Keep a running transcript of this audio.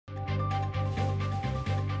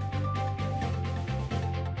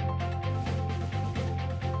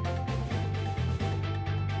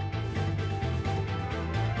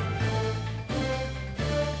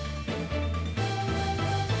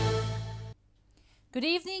Good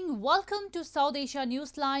evening. Welcome to South Asia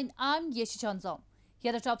Newsline. I'm Yeshi Chanzong.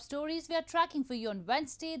 Here are the top stories we are tracking for you on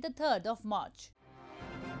Wednesday, the 3rd of March.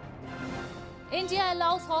 India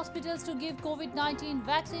allows hospitals to give Covid-19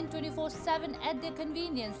 vaccine 24/7 at their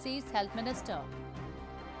convenience, says Health Minister.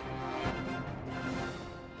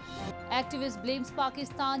 Activist blames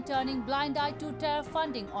Pakistan turning blind eye to terror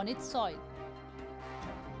funding on its soil.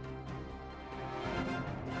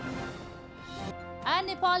 And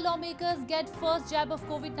Nepal lawmakers get first jab of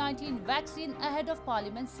Covid-19 vaccine ahead of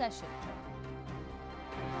Parliament session.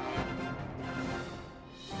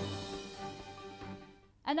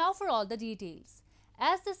 And now for all the details.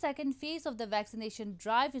 As the second phase of the vaccination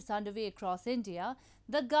drive is underway across India,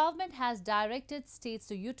 the government has directed states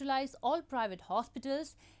to utilize all private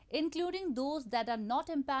hospitals, including those that are not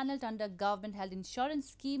empanelled under government health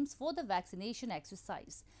insurance schemes for the vaccination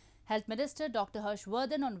exercise. Health Minister Dr. Harsh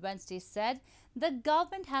Vardhan on Wednesday said the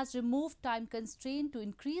government has removed time constraint to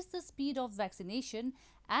increase the speed of vaccination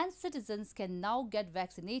and citizens can now get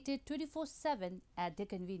vaccinated 24/7 at their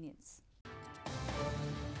convenience.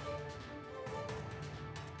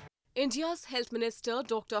 India's Health Minister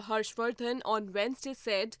Dr. Harsh Vardhan on Wednesday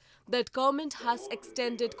said that government has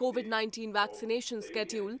extended Covid-19 vaccination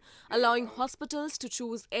schedule, allowing hospitals to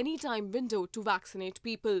choose any time window to vaccinate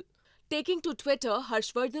people. Taking to Twitter,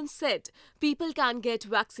 Harsh Vardhan said people can get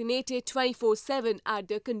vaccinated 24/7 at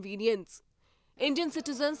their convenience. Indian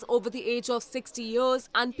citizens over the age of 60 years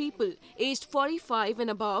and people aged 45 and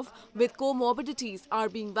above with comorbidities are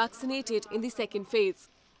being vaccinated in the second phase.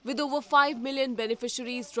 With over 5 million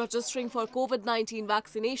beneficiaries registering for Covid-19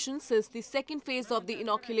 vaccination since the second phase of the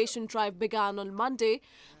inoculation drive began on Monday,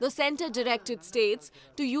 the centre directed states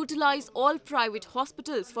to utilize all private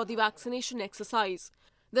hospitals for the vaccination exercise.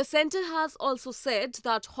 The centre has also said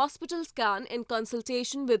that hospitals can, in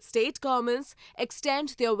consultation with state governments,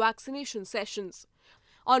 extend their vaccination sessions.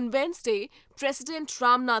 On Wednesday, President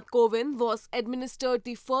Ramnath Kovind was administered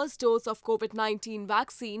the first dose of Covid-19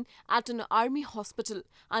 vaccine at an army hospital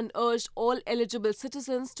and urged all eligible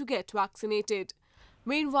citizens to get vaccinated.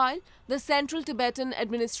 Meanwhile, the Central Tibetan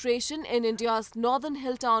administration in India's northern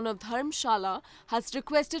hill town of Dharamshala has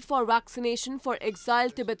requested for vaccination for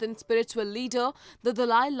exiled Tibetan spiritual leader, the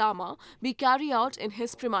Dalai Lama, be carried out in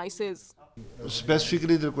his premises.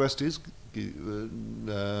 Specifically, the request is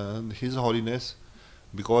His Holiness,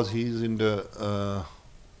 because he is in the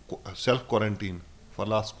self-quarantine for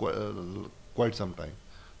last quite some time.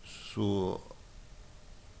 So,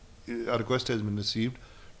 a request has been received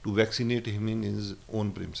to vaccinate him in his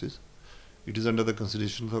own premises. It is under the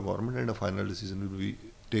consideration of the government and a final decision will be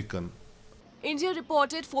taken. India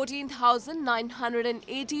reported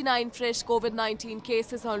 14,989 fresh Covid-19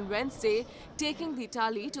 cases on Wednesday, taking the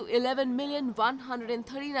tally to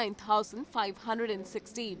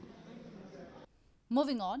 11,139,516.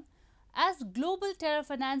 Moving on, as global terror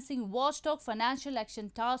financing watchdog Financial Action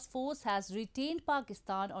Task Force has retained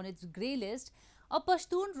Pakistan on its grey list, a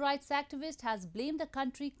Pashtun rights activist has blamed the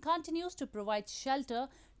country continues to provide shelter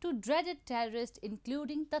to dreaded terrorists,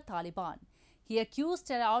 including the Taliban. He accused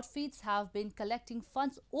terror outfits have been collecting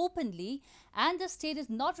funds openly and the state is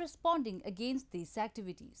not responding against these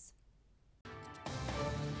activities.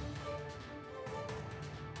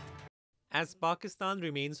 As Pakistan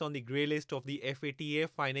remains on the grey list of the FATF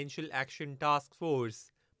Financial Action Task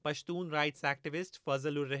Force, Pashtun rights activist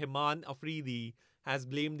Fazlur Rahman Afridi has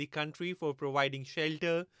blamed the country for providing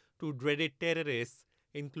shelter to dreaded terrorists,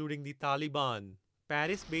 including the Taliban.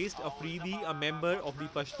 Paris-based Afridi, a member of the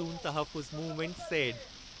Pashtun Tahaffuz movement, said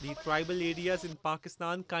the tribal areas in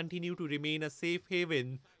Pakistan continue to remain a safe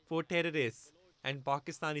haven for terrorists, and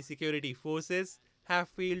Pakistani security forces have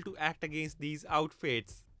failed to act against these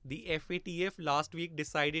outfits. The FATF last week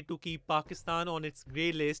decided to keep Pakistan on its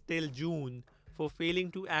grey list till June for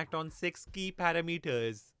failing to act on 6 key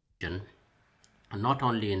parameters. Not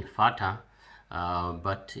only in FATA,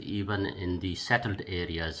 but even in the settled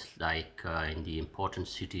areas like in the important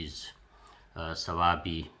cities,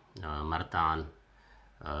 Sawabi, Martan,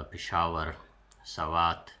 Peshawar,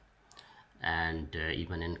 Sawat, and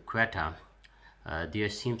even in Quetta, there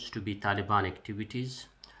seems to be Taliban activities.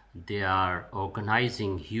 They are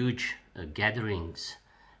organizing huge gatherings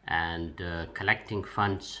and collecting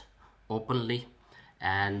funds openly,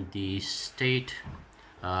 and the state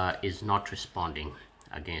is not responding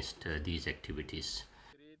against these activities.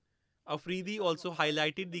 Afridi also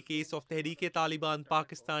highlighted the case of Tehreek-e-Taliban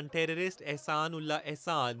Pakistan terrorist Ehsanullah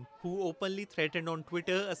Ehsan, who openly threatened on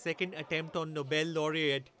Twitter a second attempt on Nobel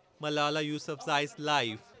laureate Malala Yousafzai's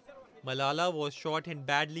life. Malala was shot and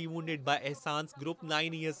badly wounded by Ehsan's group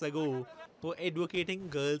 9 years ago for advocating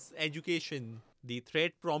girls' education. The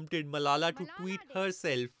threat prompted Malala to tweet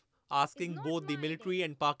herself, asking both the military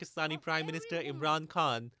and Pakistani Prime Minister Imran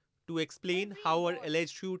Khan to explain how her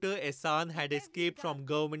alleged shooter Ehsan had escaped from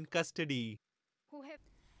government custody.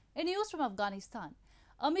 In news from Afghanistan,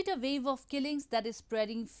 amid a wave of killings that is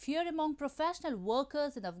spreading fear among professional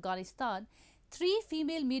workers in Afghanistan, 3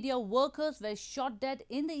 female media workers were shot dead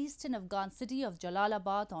in the eastern Afghan city of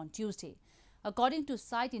Jalalabad on Tuesday. According to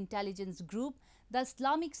site intelligence group, the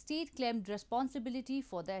Islamic State claimed responsibility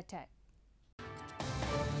for the attack.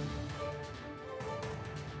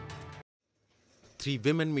 Three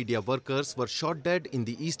women media workers were shot dead in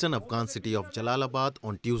the eastern Afghan city of Jalalabad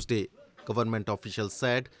on Tuesday, government officials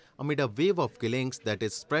said, amid a wave of killings that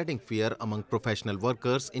is spreading fear among professional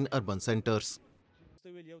workers in urban centers.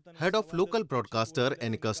 Head of local broadcaster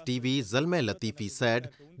Anikas TV, Zalmay Latifi said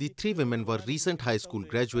the 3 women were recent high school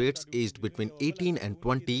graduates aged between 18 and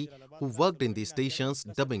 20 who worked in the station's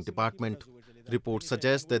dubbing department. Reports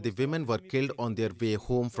suggest that the women were killed on their way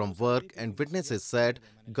home from work, and witnesses said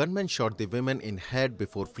gunmen shot the women in head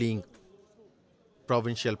before fleeing.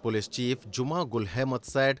 Provincial Police Chief Juma Gul Hemad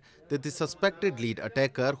said that the suspected lead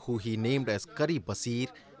attacker, who he named as Kari Basir,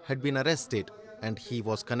 had been arrested and he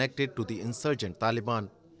was connected to the insurgent Taliban.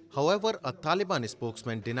 However, a Taliban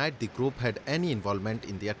spokesman denied the group had any involvement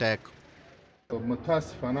in the attack.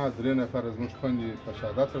 متاسفانه درې نفر زموږ خوندې په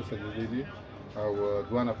شهادت رسېدلي دي او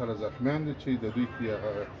 2 نفر زخمیان دي چې د دوی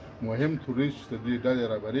کې مهم توریست د دې ډلې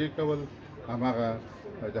رهبري کول هماغه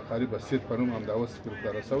د قاری بصیر په نوم همدا اوس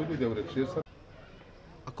ګرفتار شوی دی د ورکشې سره.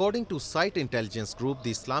 According to site intelligence group,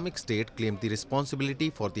 the Islamic State claimed the responsibility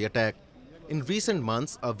for the attack. In recent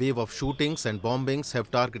months, a wave of shootings and bombings have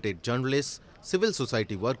targeted journalists, civil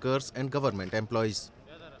society workers and government employees.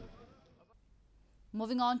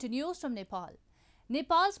 Moving on to news from Nepal.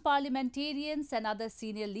 Nepal's parliamentarians and other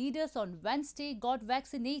senior leaders on Wednesday got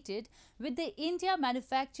vaccinated with the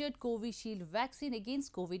India-manufactured Covishield vaccine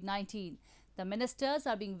against Covid-19. The ministers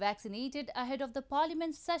are being vaccinated ahead of the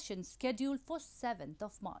parliament session scheduled for 7th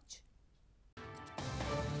of March.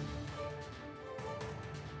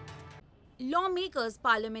 Lawmakers,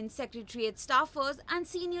 parliament secretariat staffers and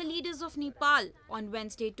senior leaders of Nepal on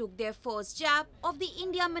Wednesday took their first jab of the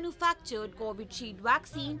India-manufactured Covishield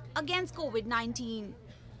vaccine against Covid-19.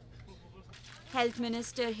 Health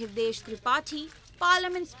Minister Hridesh Tripathi,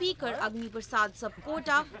 Parliament Speaker Agni Prasad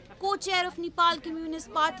Sabkota, co-chair of Nepal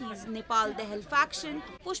Communist Party's Nepal Dahal faction,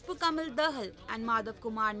 Pushpa Kamal Dahal and Madhav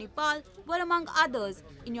Kumar Nepal were among others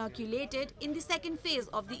inoculated in the second phase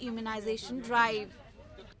of the immunization drive.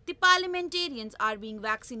 The parliamentarians are being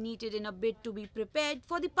vaccinated in a bid to be prepared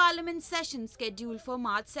for the parliament session scheduled for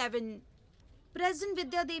March 7. President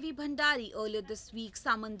Vidya Devi Bhandari earlier this week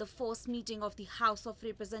summoned the first meeting of the House of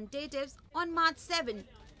Representatives on March 7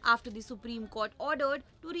 after the Supreme Court ordered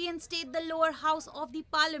to reinstate the lower house of the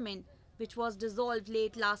parliament, which was dissolved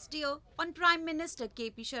late last year on Prime Minister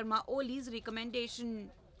K.P. Sharma Oli's recommendation.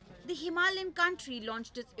 The Himalayan country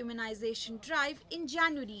launched its immunization drive in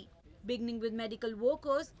January, beginning with medical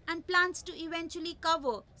workers, and plans to eventually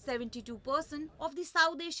cover 72% of the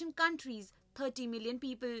South Asian country's 30 million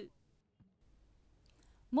people.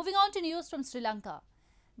 Moving on to news from Sri Lanka.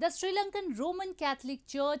 The Sri Lankan Roman Catholic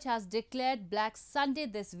Church has declared Black Sunday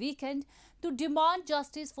this weekend to demand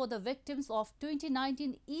justice for the victims of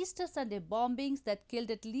 2019 Easter Sunday bombings that killed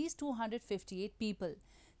at least 258 people.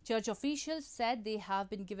 Church officials said they have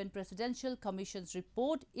been given Presidential Commission's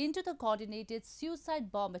report into the coordinated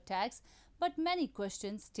suicide bomb attacks, but many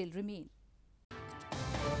questions still remain.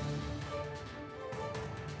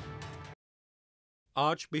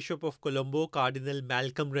 Archbishop of Colombo Cardinal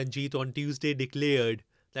Malcolm Ranjit on Tuesday declared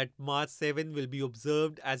that March 7 will be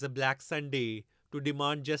observed as a Black Sunday to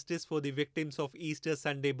demand justice for the victims of Easter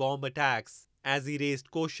Sunday bomb attacks, as he raised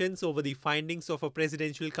questions over the findings of a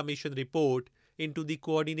Presidential Commission report into the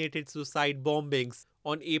coordinated suicide bombings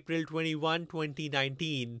on April 21,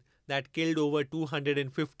 2019 that killed over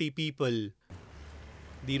 250 people.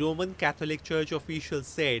 The Roman Catholic Church officials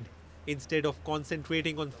said instead of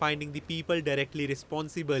concentrating on finding the people directly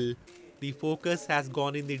responsible, the focus has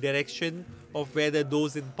gone in the direction of whether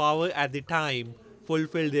those in power at the time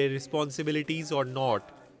fulfilled their responsibilities or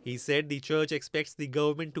not. He said the church expects the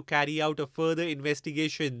government to carry out a further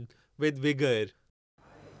investigation with vigor.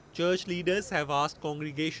 Church leaders have asked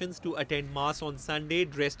congregations to attend Mass on Sunday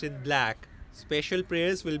dressed in black. Special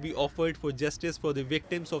prayers will be offered for justice for the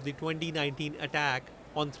victims of the 2019 attack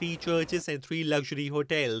on 3 churches and 3 luxury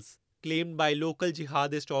hotels, claimed by local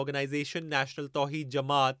jihadist organization National Tawheed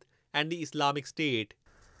Jamaat and the Islamic State.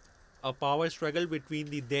 A power struggle between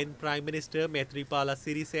the then Prime Minister Maithripala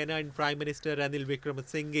Sirisena and Prime Minister Ranil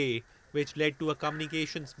Wickremesinghe, which led to a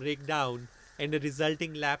communications breakdown, and a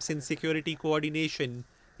resulting lapse in security coordination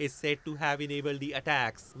is said to have enabled the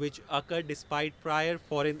attacks, which occurred despite prior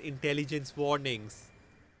foreign intelligence warnings.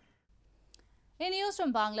 In news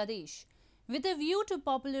from Bangladesh, with a view to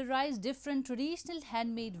popularize different traditional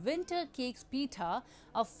handmade winter cakes pitha,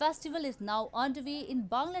 a festival is now underway in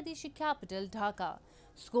Bangladeshi capital Dhaka.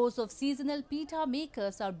 Scores of seasonal pitha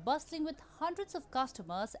makers are bustling with hundreds of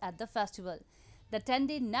customers at the festival. The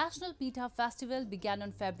 10-day National Pitha Festival began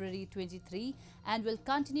on February 23 and will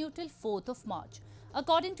continue till 4th of March.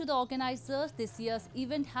 According to the organizers, this year's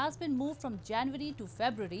event has been moved from January to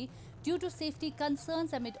February due to safety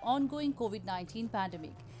concerns amid ongoing Covid-19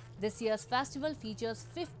 pandemic. This year's festival features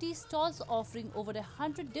 50 stalls offering over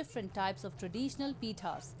 100 different types of traditional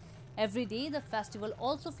pithas. Every day, the festival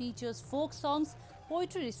also features folk songs,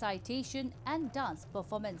 poetry recitation and dance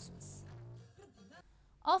performances.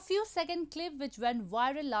 A few-second clip which went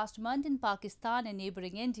viral last month in Pakistan and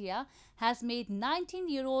neighbouring India has made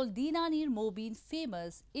 19-year-old Dinanir Mobeen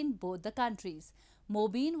famous in both the countries.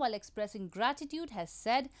 Mobeen, while expressing gratitude, has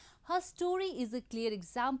said her story is a clear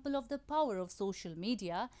example of the power of social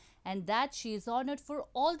media and that she is honoured for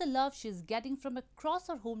all the love she is getting from across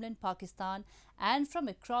her homeland Pakistan and from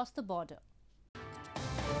across the border.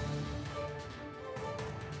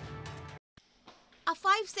 A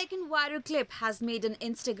 5-second viral clip has made an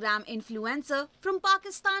Instagram influencer from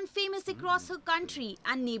Pakistan famous across her country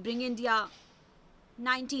and neighbouring India.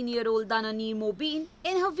 19-year-old Dinanir Mobeen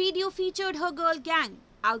in her video featured her girl gang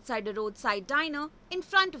outside a roadside diner in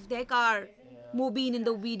front of their car. Mobeen in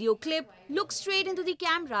the video clip looks straight into the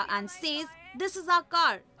camera and says, "This is our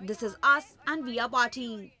car, this is us and we are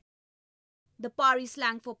partying." The Pari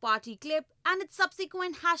slang for party clip and its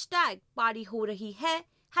subsequent hashtag Party Ho Rahi Hai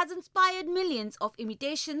has inspired millions of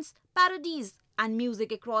imitations, parodies and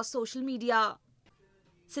music across social media.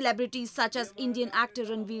 Celebrities such as Indian actor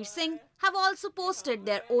Ranveer Singh have also posted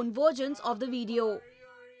their own versions of the video.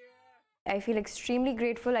 I feel extremely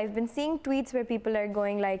grateful. I've been seeing tweets where people are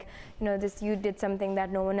going like, you did something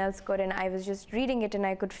that no one else could, and I was just reading it and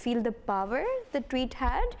I could feel the power the tweet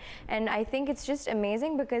had, and I think it's just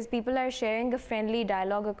amazing because people are sharing a friendly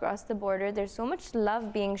dialogue across the border. There's so much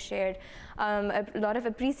love being shared, a lot of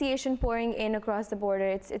appreciation pouring in across the border.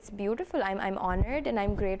 It's beautiful. I'm honored and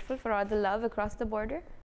I'm grateful for all the love across the border.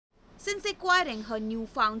 Since acquiring her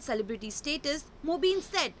newfound celebrity status, Mobeen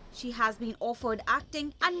said she has been offered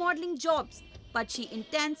acting and modelling jobs, but she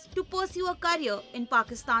intends to pursue a career in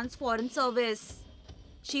Pakistan's foreign service.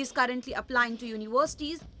 She is currently applying to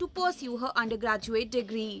universities to pursue her undergraduate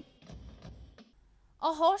degree.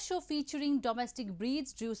 A horse show featuring domestic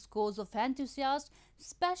breeds drew scores of enthusiasts,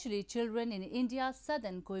 especially children, in India's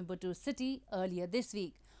southern Coimbatore city earlier this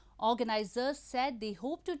week. Organizers said they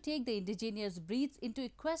hope to take the indigenous breeds into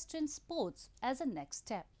equestrian sports as a next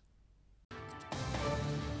step.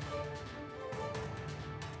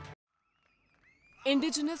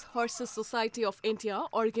 Indigenous Horses Society of India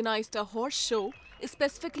organized a horse show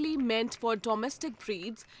specifically meant for domestic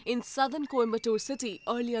breeds in southern Coimbatore city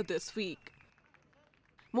earlier this week.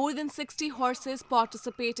 More than 60 horses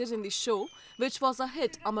participated in the show, which was a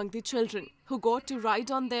hit among the children, who got to ride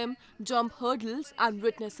on them, jump hurdles and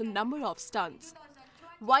witness a number of stunts.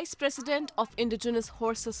 Vice President of Indigenous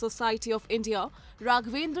Horses Society of India,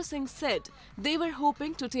 Raghavendra Singh, said they were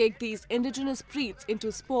hoping to take these indigenous breeds into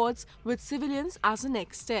sports with civilians as a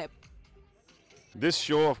next step. This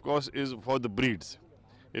show, of course, is for the breeds.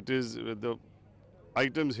 It is the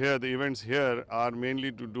items here, the events here are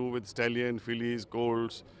mainly to do with stallion, fillies,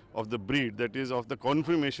 colts of the breed, that is of the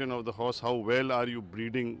conformation of the horse, how well are you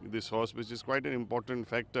breeding this horse, which is quite an important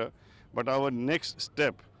factor. But our next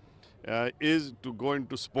step is to go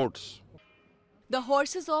into sports. The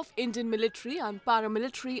horses of Indian military and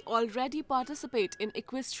paramilitary already participate in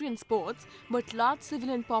equestrian sports, but large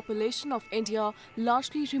civilian population of India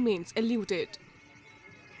largely remains eluded.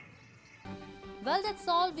 Well, that's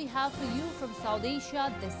all we have for you from South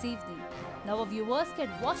Asia this evening. Now our viewers can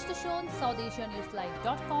watch the show on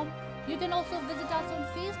SouthAsiaNewsline.com. You can also visit us on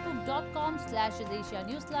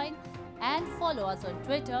Facebook.com/AsAsiaNewsline and follow us on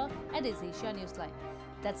Twitter @AsAsiaNewsline.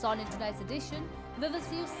 That's all in tonight's edition. We will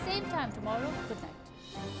see you same time tomorrow. Good night.